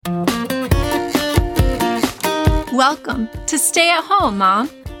Welcome to Stay at Home, Mom,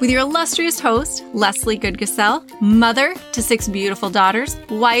 with your illustrious host, Leslie Goodgesell, mother to 6 beautiful daughters,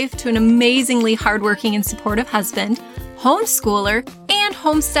 wife to an amazingly hardworking and supportive husband, homeschooler, and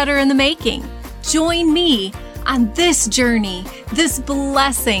homesteader in the making. Join me on this journey, this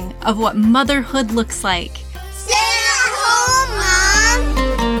blessing of what motherhood looks like. Stay at home, Mom!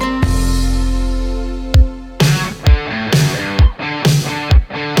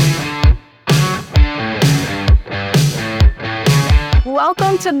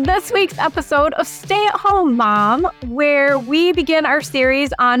 Welcome to this week's episode of Stay at Home, Mom, where we begin our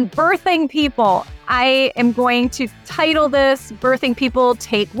series on birthing people. I am going to title this Birthing People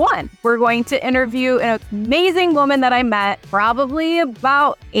Take 1. We're going to interview an amazing woman that I met probably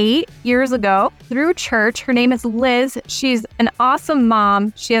about 8 years ago through church. Her name is Liz. She's an awesome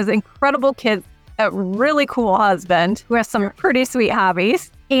mom. She has incredible kids, a really cool husband who has some pretty sweet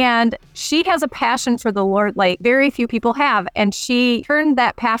hobbies. And she has a passion for the Lord like very few people have. And she turned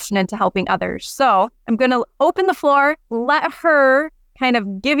that passion into helping others. So I'm going to open the floor, let her kind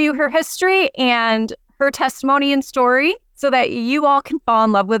of give you her history and her testimony and story so that you all can fall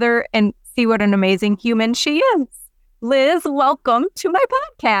in love with her and see what an amazing human she is. Liz, welcome to my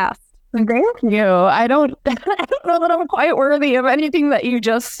podcast. Thank you. I don't know that I'm quite worthy of anything that you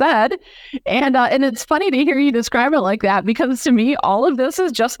just said. And it's funny to hear you describe it like that, because to me, all of this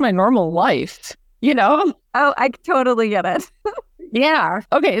is just my normal life, you know? Oh, I totally get it. Yeah.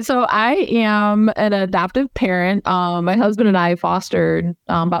 Okay. So I am an adoptive parent. My husband and I fostered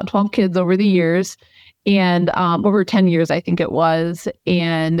about 12 kids over the years, and over 10 years, I think it was,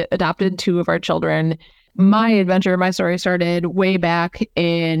 and adopted 2 of our children. My story started way back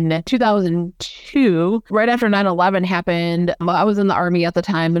in 2002, right after 9/11 happened. I was in the Army at the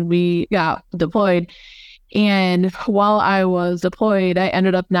time and we got deployed. And while I was deployed, I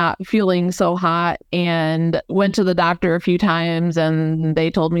ended up not feeling so hot and went to the doctor a few times, and they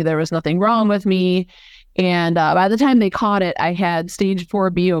told me there was nothing wrong with me. And by the time they caught it, I had stage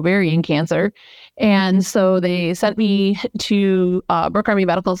 4B ovarian cancer. And so they sent me to Brooke Army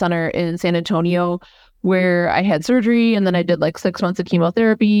Medical Center in San Antonio, where I had surgery, and then I did like 6 months of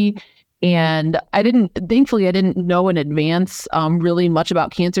chemotherapy. And thankfully I didn't know in advance really much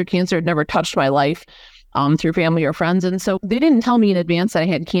about cancer. Cancer had never touched my life through family or friends. And so they didn't tell me in advance that I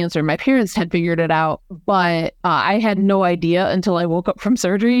had cancer. My parents had figured it out, but I had no idea until I woke up from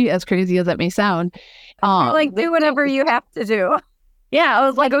surgery, as crazy as that may sound. Like, do whatever you have to do. Yeah, I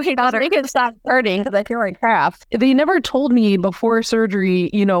was like, okay, they can stop hurting because I feel like crap. They never told me before surgery,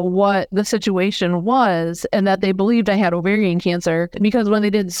 what the situation was, and that they believed I had ovarian cancer, because when they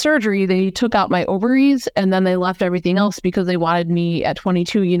did surgery, they took out my ovaries and then they left everything else because they wanted me at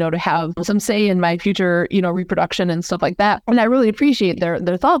 22, to have some say in my future, reproduction and stuff like that. And I really appreciate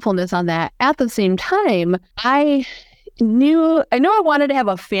their thoughtfulness on that. At the same time, I knew I wanted to have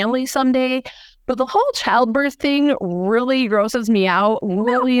a family someday. But the whole childbirth thing really grosses me out.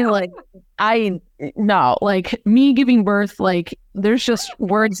 Really, me giving birth, there's just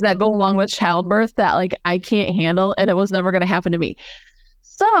words that go along with childbirth that I can't handle, and it was never going to happen to me.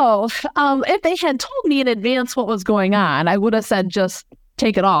 So if they had told me in advance what was going on, I would have said, just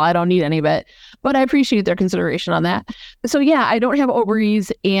take it all. I don't need any of it. But I appreciate their consideration on that. So yeah, I don't have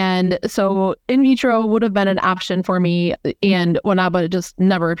ovaries. And so in vitro would have been an option for me, and but it just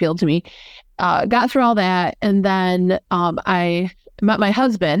never appealed to me. Got through all that, and then I met my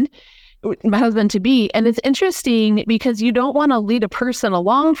husband to be. And it's interesting because you don't want to lead a person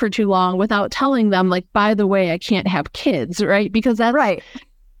along for too long without telling them, by the way, I can't have kids, right? Because that's right.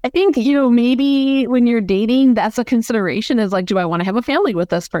 I think, maybe when you're dating, that's a consideration, is do I want to have a family with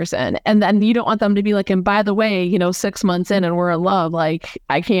this person? And then you don't want them to be and by the way, 6 months in and we're in love, I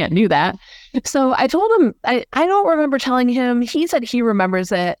can't do that. So I told him, I don't remember telling him. He said he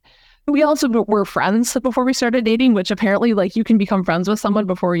remembers it. We also were friends before we started dating, which apparently you can become friends with someone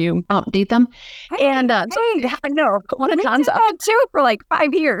before you date them. I know, what a concept. I did that too for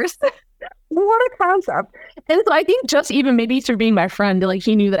 5 years. What a concept. And so I think just even maybe through being my friend,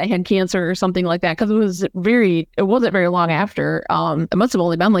 he knew that I had cancer or something like that, because it wasn't very long after. It must have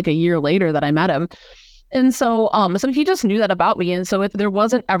only been a year later that I met him. And so he just knew that about me. And so if there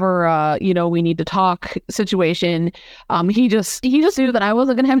wasn't ever we need to talk situation, he just knew that I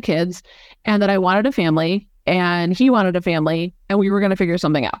wasn't going to have kids, and that I wanted a family, and he wanted a family, and we were going to figure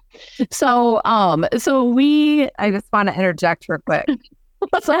something out. So I just want to interject real quick.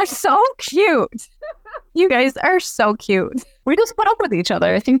 They're so cute. You guys are so cute. We just put up with each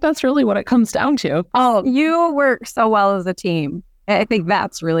other. I think that's really what it comes down to. Oh, you work so well as a team. I think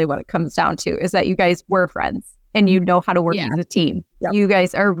that's really what it comes down to, is that you guys were friends. and you know how to work Yeah. as a team. Yep. You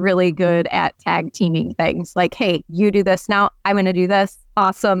guys are really good at tag teaming things. Like, hey, you do this now. I'm going to do this.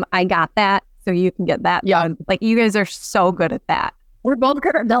 Awesome. I got that. So you can get that done. Like, you guys are so good at that. We're both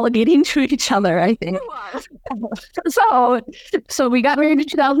good at delegating to each other, I think. So we got married in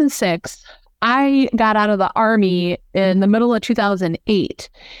 2006. I got out of the Army in the middle of 2008.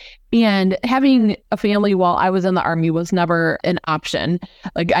 And having a family while I was in the Army was never an option.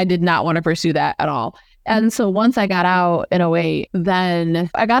 Like, I did not want to pursue that at all. And so once I got out in 2008, then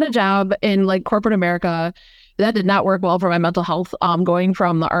I got a job in like corporate America. That did not work well for my mental health. Going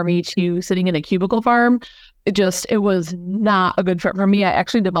from the Army to sitting in a cubicle farm, it was not a good fit for me. I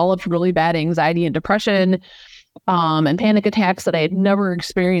actually developed really bad anxiety and depression, and panic attacks that I had never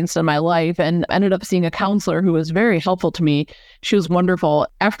experienced in my life, and ended up seeing a counselor who was very helpful to me. She was wonderful.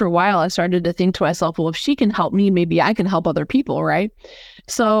 After a while, I started to think to myself, well, if she can help me, maybe I can help other people, right?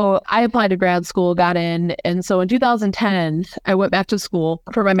 So I applied to grad school, got in. And so in 2010, I went back to school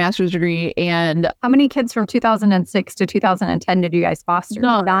for my master's degree. And How many kids from 2006 to 2010 did you guys foster?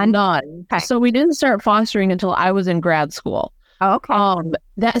 none. Okay. So we didn't start fostering until I was in grad school. Oh, okay.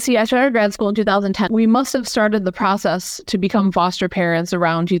 I started grad school in 2010. We must have started the process to become foster parents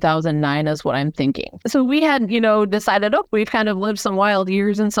around 2009 is what I'm thinking. So we had, decided, we've kind of lived some wild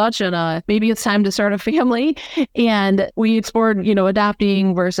years and such, and maybe it's time to start a family. And we explored,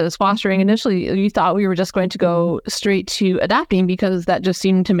 adopting versus fostering. Initially, we thought we were just going to go straight to adopting because that just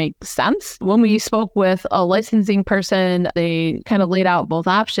seemed to make sense. When we spoke with a licensing person, they kind of laid out both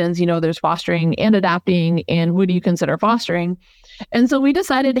options. There's fostering and adopting, and who do you consider fostering? And so we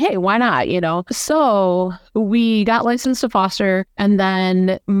decided, hey, why not? So we got licensed to foster. And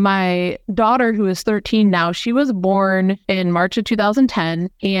then my daughter, who is 13 now, she was born in March of 2010,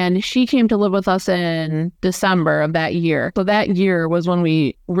 and she came to live with us in December of that year. So that year was when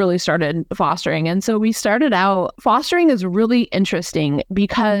we really started fostering. And so we started out, fostering is really interesting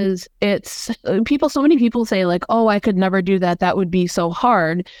because so many people say like, oh, I could never do that. That would be so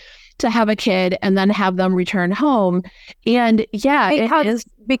hard to have a kid and then have them return home. And yeah, it is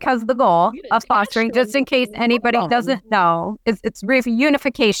because the goal of fostering, just in case anybody doesn't know, it's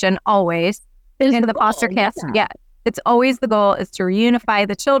reunification always in the foster care. Yeah. It's always the goal is to reunify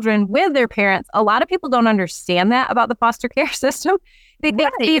the children with their parents. A lot of people don't understand that about the foster care system. They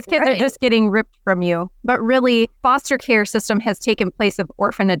think these kids are just getting ripped from you. But really, foster care system has taken place of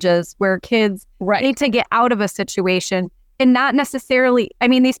orphanages where kids need to get out of a situation. And not necessarily,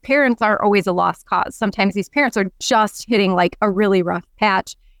 these parents are always a lost cause. Sometimes these parents are just hitting like a really rough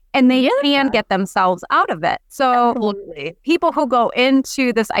patch and they can get themselves out of it. So people who go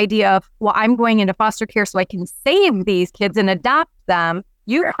into this idea of, well, I'm going into foster care so I can save these kids and adopt them,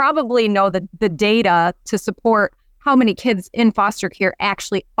 you probably know the data to support how many kids in foster care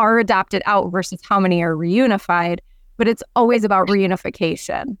actually are adopted out versus how many are reunified. But it's always about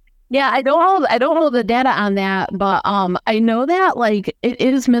reunification. Yeah, I don't know the data on that, but I know that like it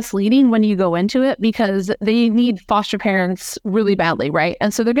is misleading when you go into it because they need foster parents really badly, right?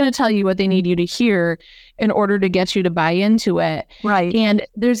 And so they're going to tell you what they need you to hear in order to get you to buy into it. Right. And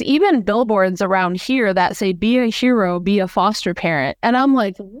there's even billboards around here that say, be a hero, be a foster parent. And I'm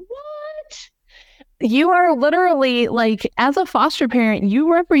like, what? You are literally like, as a foster parent,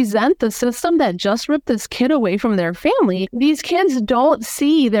 you represent the system that just ripped this kid away from their family. These kids don't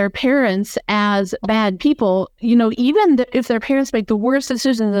see their parents as bad people. Even if their parents make the worst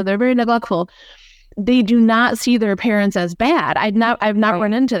decisions and they're very neglectful, they do not see their parents as bad. I've not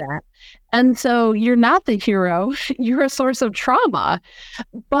run into that. And so you're not the hero, you're a source of trauma.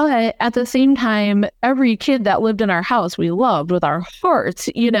 But at the same time, every kid that lived in our house, we loved with our hearts,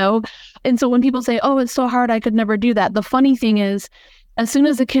 And so when people say, oh, it's so hard, I could never do that. The funny thing is, as soon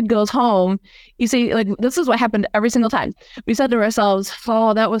as the kid goes home, you say, like, this is what happened every single time. We said to ourselves,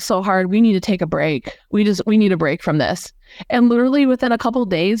 oh, that was so hard. We need to take a break. We need a break from this. And literally within a couple of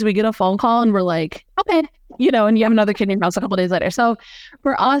days, we get a phone call and we're like, okay, and you have another kid in your house a couple of days later. So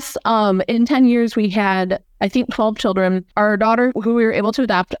for us, in 10 years, we had, I think, 12 children. Our daughter, who we were able to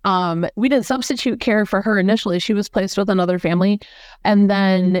adopt, we did substitute care for her initially. She was placed with another family. And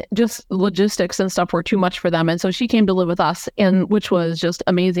then just logistics and stuff were too much for them. And so she came to live with us, which was just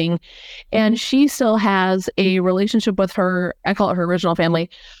amazing. And she still has a relationship with her, I call it her original family,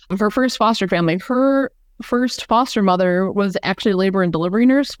 her first foster family. Her first foster mother was actually labor and delivery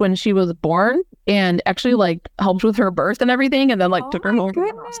nurse when she was born and actually like helped with her birth and everything, and then like took her home from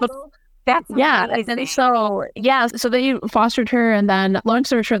the hospital. That's and so they fostered her, and then long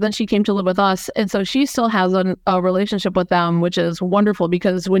story short, then she came to live with us, and so she still has a relationship with them, which is wonderful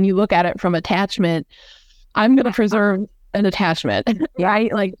because when you look at it from attachment, I'm going to preserve an attachment,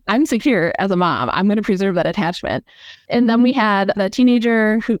 right? Like I'm secure as a mom. I'm going to preserve that attachment. And then we had a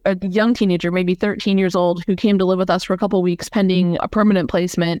young teenager, maybe 13 years old, who came to live with us for a couple of weeks pending a permanent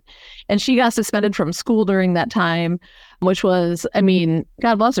placement. And she got suspended from school during that time, which was, I mean,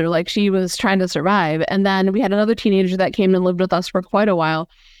 God bless her, like she was trying to survive. And then we had another teenager that came and lived with us for quite a while.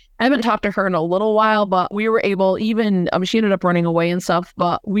 I haven't talked to her in a little while, but we were able, even, she ended up running away and stuff,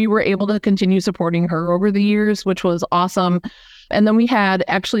 but we were able to continue supporting her over the years, which was awesome. And then we had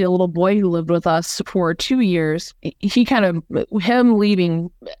actually a little boy who lived with us for 2 years. Him leaving,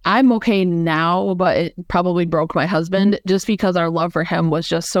 I'm okay now, but it probably broke my husband just because our love for him was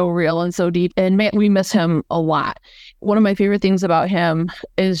just so real and so deep. And man, we miss him a lot. One of my favorite things about him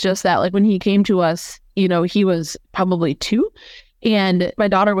is just that, like when he came to us, he was probably 2. And my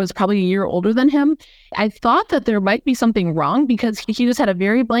daughter was probably a year older than him. I thought that there might be something wrong because he just had a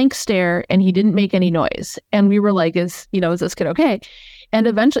very blank stare and he didn't make any noise. And we were like, is this kid okay? And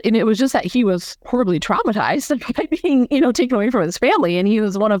eventually, and it was just that he was horribly traumatized by being, taken away from his family. And he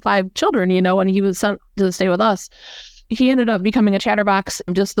was one of 5 children, and he was sent to stay with us. He ended up becoming a chatterbox,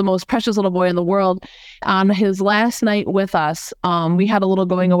 just the most precious little boy in the world. On his last night with us, we had a little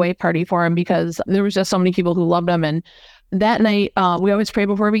going away party for him because there was just so many people who loved him. And that night, we always pray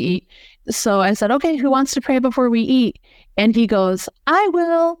before we eat. So I said, okay, who wants to pray before we eat? And he goes, I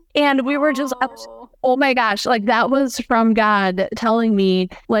will. And we were just, oh my gosh, like that was from God telling me,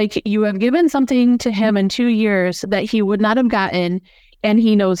 like, you have given something to him in 2 years that he would not have gotten. And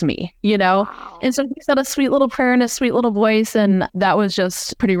he knows me, Wow. And so he said a sweet little prayer in a sweet little voice. And that was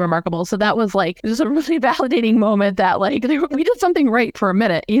just pretty remarkable. So that was like just a really validating moment that like we did something right for a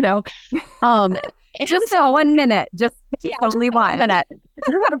minute, Just 1 minute, just only 1 minute.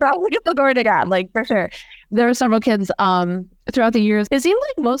 Look at the door to God, like for sure. There were several kids throughout the years. It seemed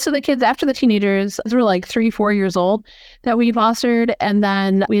like most of the kids after the teenagers were like 3-4 years old that we fostered. And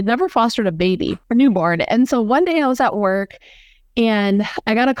then we had never fostered a baby or newborn. And so one day I was at work and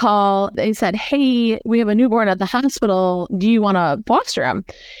I got a call. They said, hey, we have a newborn at the hospital. Do you want to foster him?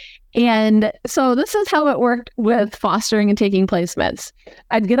 And so this is how it worked with fostering and taking placements.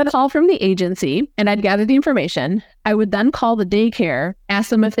 I'd get a call from the agency and I'd gather the information. I would then call the daycare, ask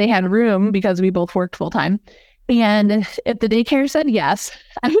them if they had room because we both worked full time. And if the daycare said yes,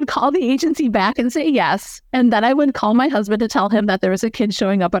 I would call the agency back and say yes. And then I would call my husband to tell him that there was a kid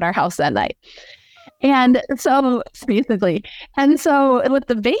showing up at our house that night. And so basically, with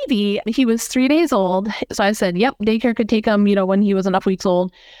the baby, he was 3 days old. So I said, yep, daycare could take him, when he was enough weeks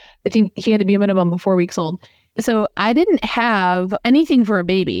old. I think he had to be a minimum of 4 weeks old. So I didn't have anything for a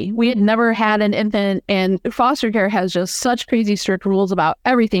baby. We had never had an infant, and foster care has just such crazy strict rules about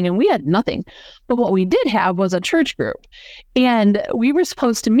everything. And we had nothing. But what we did have was a church group, and we were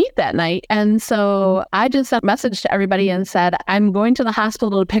supposed to meet that night. And so I just sent a message to everybody and said, I'm going to the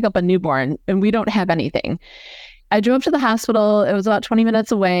hospital to pick up a newborn and we don't have anything. I drove to the hospital. It was about 20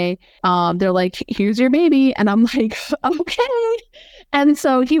 minutes away. They're like, here's your baby. And I'm like, okay. And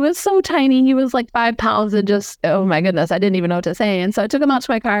so he was so tiny. He was like 5 pounds and just, oh my goodness, I didn't even know what to say. And so I took him out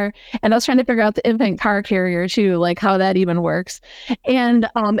to my car and I was trying to figure out the infant car carrier too, like how that even works. And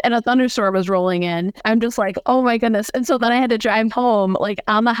a thunderstorm was rolling in. I'm just like, oh my goodness. And so then I had to drive home like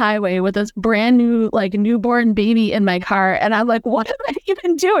on the highway with this brand new like newborn baby in my car. And I'm like, what am I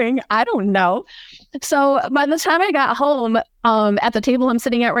even doing? I don't know. So by the time I got home, at the table I'm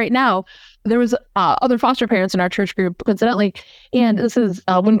sitting at right now, there was other foster parents in our church group, coincidentally, and this is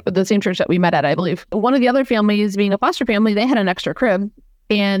the same church that we met at, I believe. One of the other families, being a foster family, they had an extra crib,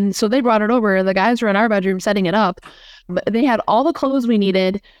 and so they brought it over. The guys were in our bedroom setting it up. They had all the clothes we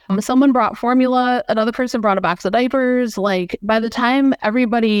needed. Someone brought formula. Another person brought a box of diapers. Like by the time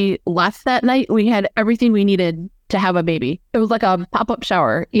everybody left that night, we had everything we needed to have a baby. It was like a pop-up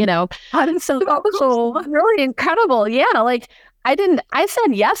shower, And so that was so really incredible. Yeah, like I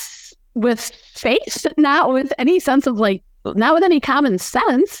said yes with faith, not with any sense of not with any common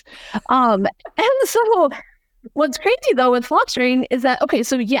sense. And so what's crazy though with fostering is that, okay,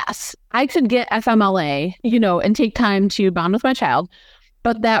 so yes, I could get FMLA, and take time to bond with my child,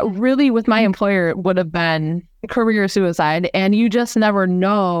 but that really with my employer would have been career suicide. And you just never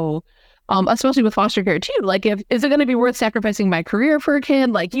know, especially with foster care too. Like, is it going to be worth sacrificing my career for a kid?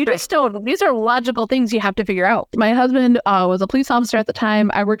 Like, you just don't. These are logical things you have to figure out. My husband was a police officer at the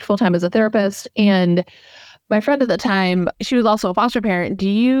time. I worked full time as a therapist, and my friend at the time, she was also a foster parent. Do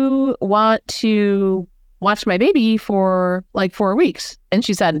you want to watch my baby for like 4 weeks? And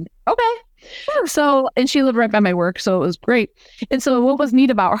she said, okay. So, and she lived right by my work, so it was great. And so what was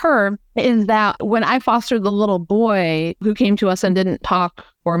neat about her is that when I fostered the little boy who came to us and didn't talk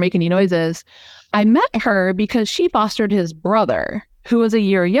or make any noises. I met her because she fostered his brother, who was a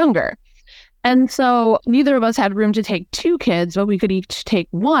year younger. And so neither of us had room to take 2 kids, but we could each take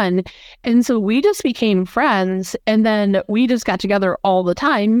 1. And so we just became friends. And then we just got together all the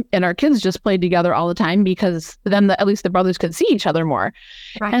time. And our kids just played together all the time because then at least the brothers could see each other more.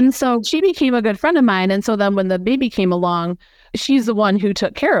 Right. And so she became a good friend of mine. And so then when the baby came along, she's the one who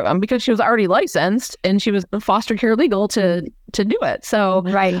took care of him because she was already licensed and she was foster care legal to do it. So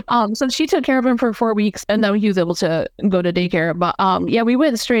Right. so she took care of him for 4 weeks and then he was able to go to daycare. But yeah, we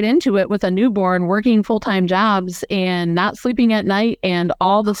went straight into it with a newborn, working full-time jobs and not sleeping at night and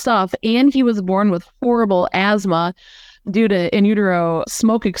all the stuff. And he was born with horrible asthma due to in utero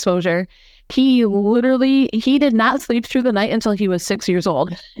smoke exposure. He did not sleep through the night until he was 6 years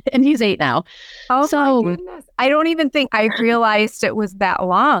old, and he's 8 now. Oh, So- my goodness. I don't even think I realized it was that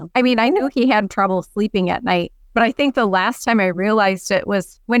long. I mean, I knew he had trouble sleeping at night, but I think the last time I realized it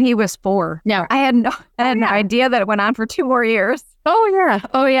was when he was 4. Yeah. I had no idea that it went on for 2 more years.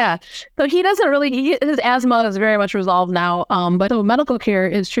 Oh yeah. So he doesn't really. His asthma is very much resolved now. But so medical care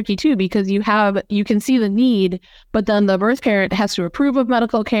is tricky too because you can see the need, but then the birth parent has to approve of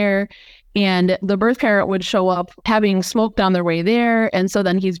medical care. And the birth parent would show up having smoked on their way there. And so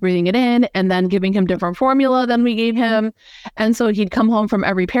then he's breathing it in and then giving him different formula than we gave him. And so he'd come home from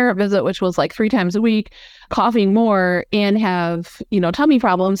every parent visit, which was like 3 times a week, coughing more and have, tummy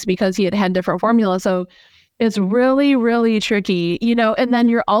problems because he had had different formula. So it's really, really tricky, and then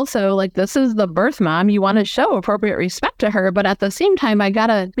you're also like, this is the birth mom. You want to show appropriate respect to her. But at the same time, I got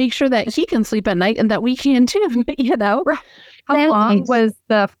to make sure that he can sleep at night and that we can too, How long was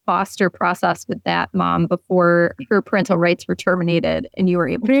the foster process with that mom before her parental rights were terminated and you were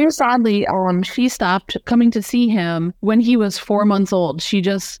able to? Very sadly, she stopped coming to see him when he was 4 months old. She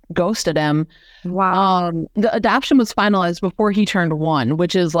just ghosted him. Wow. The adoption was finalized before he turned 1,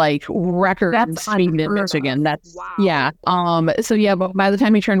 which is like record That's speed in unheard of. Michigan. That's Wow. yeah. So yeah, but by the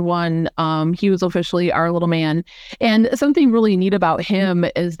time he turned 1, he was officially our little man. And something really neat about him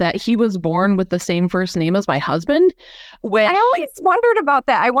is that he was born with the same first name as my husband. I always wondered about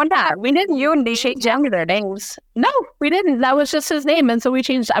that. I wonder, We didn't change their names. No, we didn't. That was just his name. And so we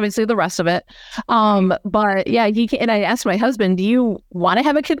changed obviously the rest of it. But yeah, and I asked my husband, do you want to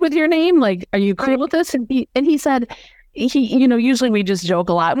have a kid with your name? Like, are you cool with this? And he said, usually we just joke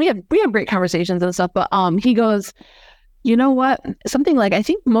a lot. We have great conversations and stuff, but he goes, you know what? Something like, I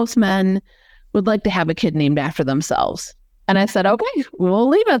think most men would like to have a kid named after themselves. And I said, okay, we'll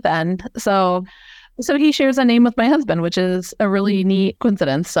leave it then. So he shares a name with my husband, which is a really neat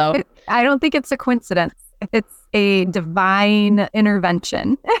coincidence. So I don't think it's a coincidence. It's a divine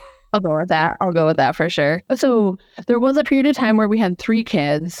intervention. I'll go with that for sure. So there was a period of time where we had 3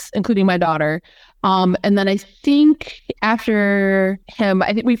 kids, including my daughter. And then I think after him,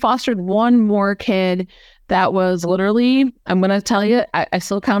 I think we fostered 1 more kid that was literally, I'm going to tell you, I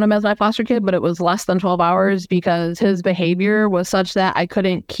still count him as my foster kid, but it was less than 12 hours because his behavior was such that I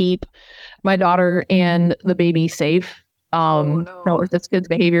couldn't keep my daughter and the baby safe. With this kid's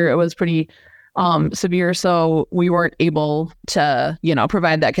behavior, it was pretty severe. So we weren't able to,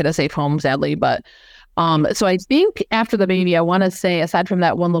 provide that kid a safe home, sadly. But so I think after the baby, I want to say, aside from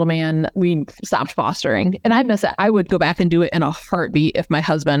that one little man, we stopped fostering. And I miss it. I would go back and do it in a heartbeat if my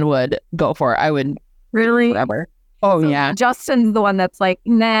husband would go for it. I would. Really? Whatever. Oh, So yeah. Justin's the one that's like,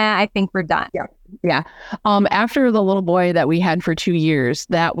 nah, I think we're done. Yeah. After the little boy that we had for 2 years,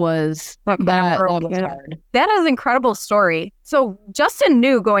 that was hard. That is an incredible story. So Justin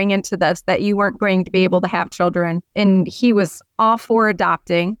knew going into this that you weren't going to be able to have children, and he was all for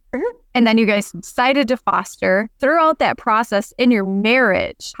adopting. And then you guys decided to foster. Throughout that process in your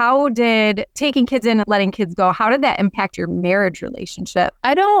marriage, how did taking kids in and letting kids go, how did that impact your marriage relationship?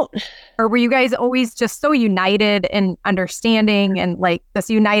 Or were you guys always just so united and understanding and like this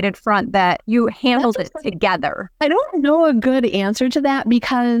united front that you handled it together? I don't know a good answer to that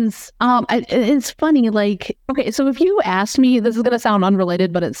because it's funny. Like, okay, so if you asked me, this is going to sound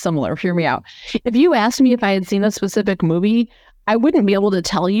unrelated, but it's similar. Hear me out. If you asked me if I had seen a specific movie, I wouldn't be able to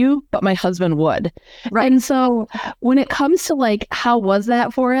tell you, but my husband would. Right. And so when it comes to like, how was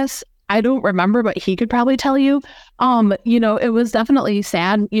that for us? I don't remember, but he could probably tell you. It was definitely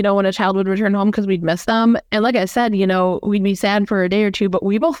sad, when a child would return home because we'd miss them. And like I said, we'd be sad for a day or two, but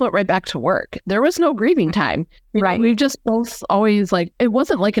we both went right back to work. There was no grieving time. Right. We've just both always like, it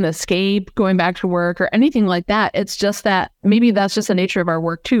wasn't like an escape going back to work or anything like that. It's just that maybe that's just the nature of our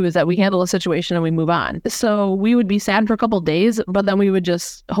work too, is that we handle a situation and we move on. So we would be sad for a couple of days, but then we would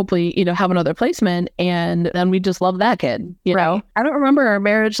just hopefully, have another placement, and then we just love that kid. You know, I don't remember our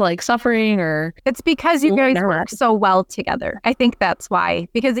marriage like suffering or. It's because you guys work so well together. I think that's why.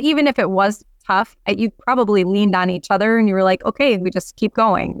 Because even if it was tough, you probably leaned on each other and you were like, okay, we just keep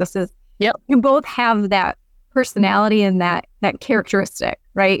going. You both have that personality and that characteristic,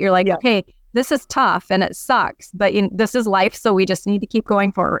 right? You're like, okay, this is tough and it sucks, but this is life. So we just need to keep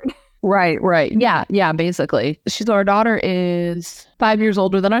going forward. Right. Yeah, basically. Our daughter is 5 years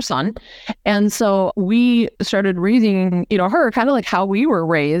older than our son. And so we started raising, her kind of like how we were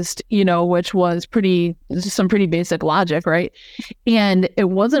raised, which was some pretty basic logic, right? And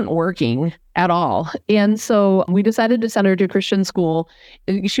it wasn't working at all. And so we decided to send her to Christian school.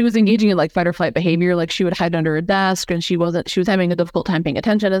 She was engaging in like fight or flight behavior. Like she would hide under a desk and she was having a difficult time paying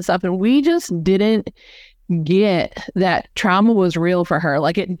attention and stuff. And we just didn't get that trauma was real for her.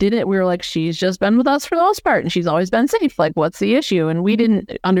 Like it didn't, we were like, she's just been with us for the most part and she's always been safe. Like, what's the issue? And we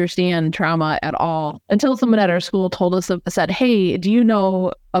didn't understand trauma at all until someone at our school said, hey, do you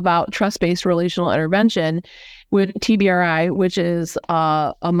know about trust-based relational intervention with TBRI, which is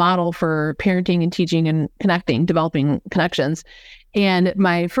a model for parenting and teaching and developing connections. And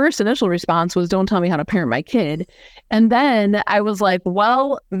my first initial response was, don't tell me how to parent my kid. And then I was like,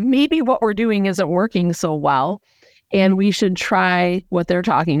 well, maybe what we're doing isn't working so well, and we should try what they're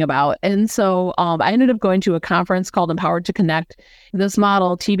talking about. And so I ended up going to a conference called Empowered to Connect. This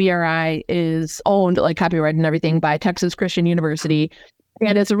model, TBRI, is owned, like copyright and everything, by Texas Christian University.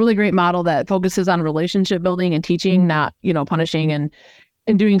 And it's a really great model that focuses on relationship building and teaching, not, punishing and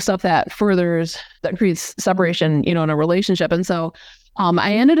doing stuff that creates separation, in a relationship. And so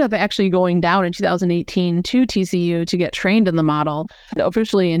I ended up actually going down in 2018 to TCU to get trained in the model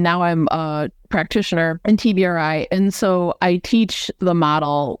officially. And now I'm a practitioner in TBRI. And so I teach the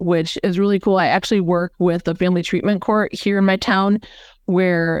model, which is really cool. I actually work with the family treatment court here in my town,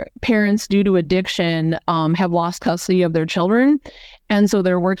 where parents due to addiction have lost custody of their children. And so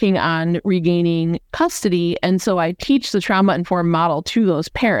they're working on regaining custody. And so I teach the trauma-informed model to those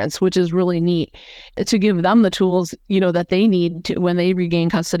parents, which is really neat, to give them the tools, that they need to when they regain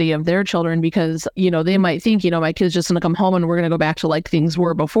custody of their children, because, they might think, my kid's just going to come home and we're going to go back to like things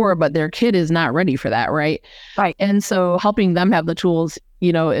were before, but their kid is not ready for that, right? Right. And so helping them have the tools,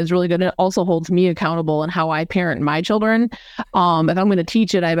 is really good. It also holds me accountable in how I parent my children. If I'm going to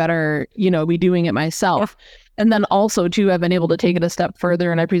teach it, I better, be doing it myself. Yeah. And then also, too, I've been able to take it a step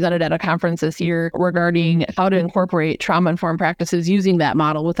further, and I presented at a conference this year regarding how to incorporate trauma-informed practices using that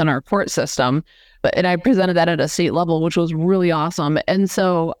model within our court system. And I presented that at a state level, which was really awesome. And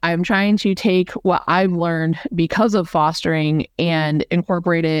so I'm trying to take what I've learned because of fostering and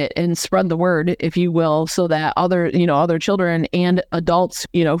incorporate it and spread the word, if you will, so that other children and adults,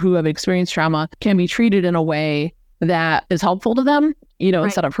 who have experienced trauma can be treated in a way that is helpful to them, right,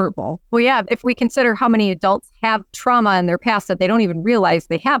 instead of hurtful. Well, yeah, if we consider how many adults have trauma in their past that they don't even realize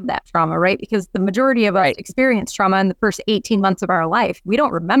they have that trauma, right? Because the majority of us experience trauma in the first 18 months of our life. We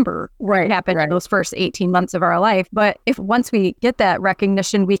don't remember what happened in those first 18 months of our life. But if once we get that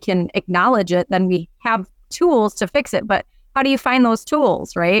recognition, we can acknowledge it, then we have tools to fix it. But how do you find those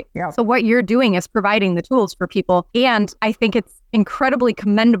tools, right? Yeah. So what you're doing is providing the tools for people. And I think it's incredibly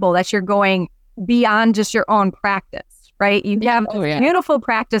commendable that you're going beyond just your own practice, right? You have beautiful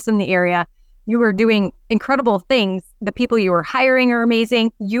practice in the area. You are doing incredible things. The people you are hiring are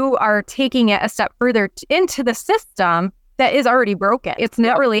amazing. You are taking it a step further into the system that is already broken. It's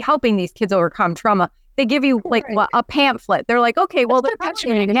not really helping these kids overcome trauma. They give you a pamphlet. They're like, okay, well, they're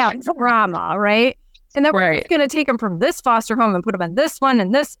perpetuating now trauma, right? And then we're going to take them from this foster home and put them in this one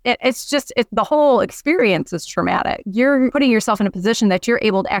and this. It's the whole experience is traumatic. You're putting yourself in a position that you're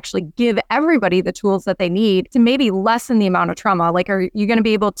able to actually give everybody the tools that they need to maybe lessen the amount of trauma. Like, are you going to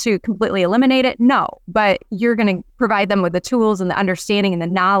be able to completely eliminate it? No, but you're going to provide them with the tools and the understanding and the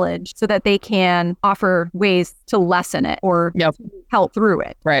knowledge so that they can offer ways to lessen it or help through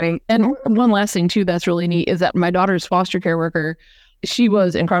it. Right. And one last thing too that's really neat is that my daughter's foster care worker, she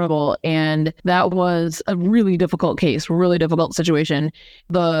was incredible. And that was a really difficult case, really difficult situation.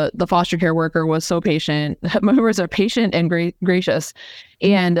 The foster care worker was so patient. My words are patient and gracious.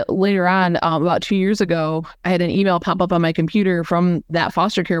 And later on, about 2 years ago, I had an email pop up on my computer from that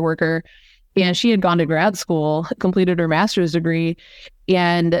foster care worker. and she had gone to grad school, completed her master's degree,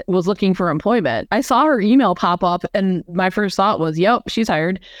 and was looking for employment. I saw her email pop up, and my first thought was, yep, she's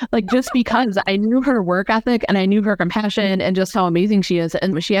hired. Like, just because I knew her work ethic and I knew her compassion and just how amazing she is.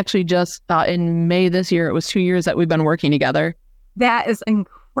 And she actually just, in May this year, it was 2 years that we've been working together. That is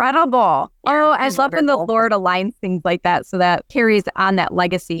incredible. Oh, I love when the Lord aligns things like that so that carries on that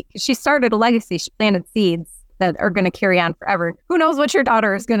legacy. She started a legacy. She planted seeds that are going to carry on forever. Who knows what your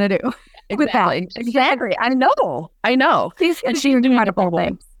daughter is going to do with that? Exactly. I know. She's doing incredible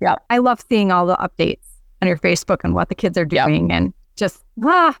things. Yeah. I love seeing all the updates on your Facebook and what the kids are doing and just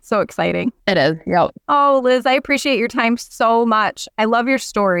so exciting. It is. Yep. Oh, Liz, I appreciate your time so much. I love your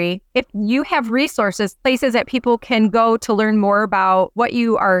story. If you have resources, places that people can go to learn more about what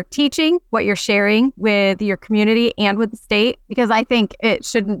you are teaching, what you're sharing with your community and with the state, because I think it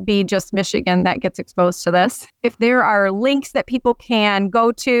shouldn't be just Michigan that gets exposed to this. If there are links that people can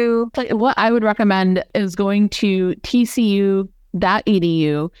go to. What I would recommend is going to tcu.edu.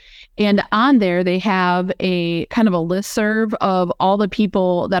 And on there, they have a kind of a listserv of all the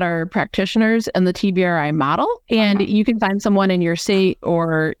people that are practitioners in the TBRI model. And you can find someone in your state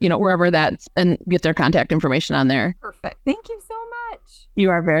or, wherever that's, and get their contact information on there. Perfect. Thank you so much.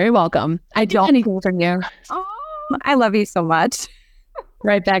 You are very welcome. I do anything for you. Oh, I love you so much.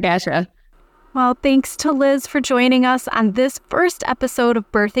 Right back at you. Well, thanks to Liz for joining us on this first episode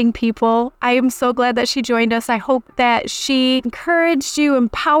of Birthing People. I am so glad that she joined us. I hope that she encouraged you,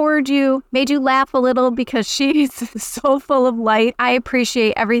 empowered you, made you laugh a little because she's so full of light. I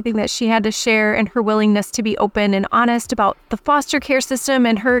appreciate everything that she had to share and her willingness to be open and honest about the foster care system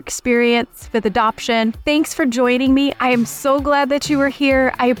and her experience with adoption. Thanks for joining me. I am so glad that you were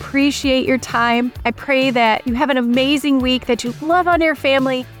here. I appreciate your time. I pray that you have an amazing week, that you love on your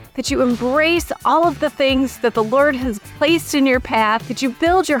family, that you embrace all of the things that the Lord has placed in your path, that you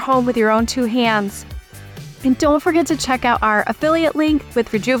build your home with your own two hands. And don't forget to check out our affiliate link with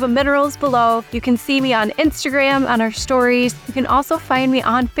Rejuva Minerals below. You can see me on Instagram, on our stories. You can also find me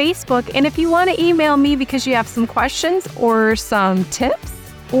on Facebook. And if you want to email me because you have some questions or some tips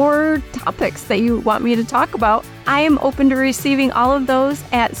or topics that you want me to talk about, I am open to receiving all of those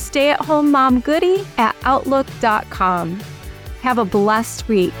at stayatHomeMomGoody@outlook.com. Have a blessed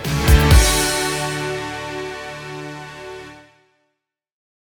week.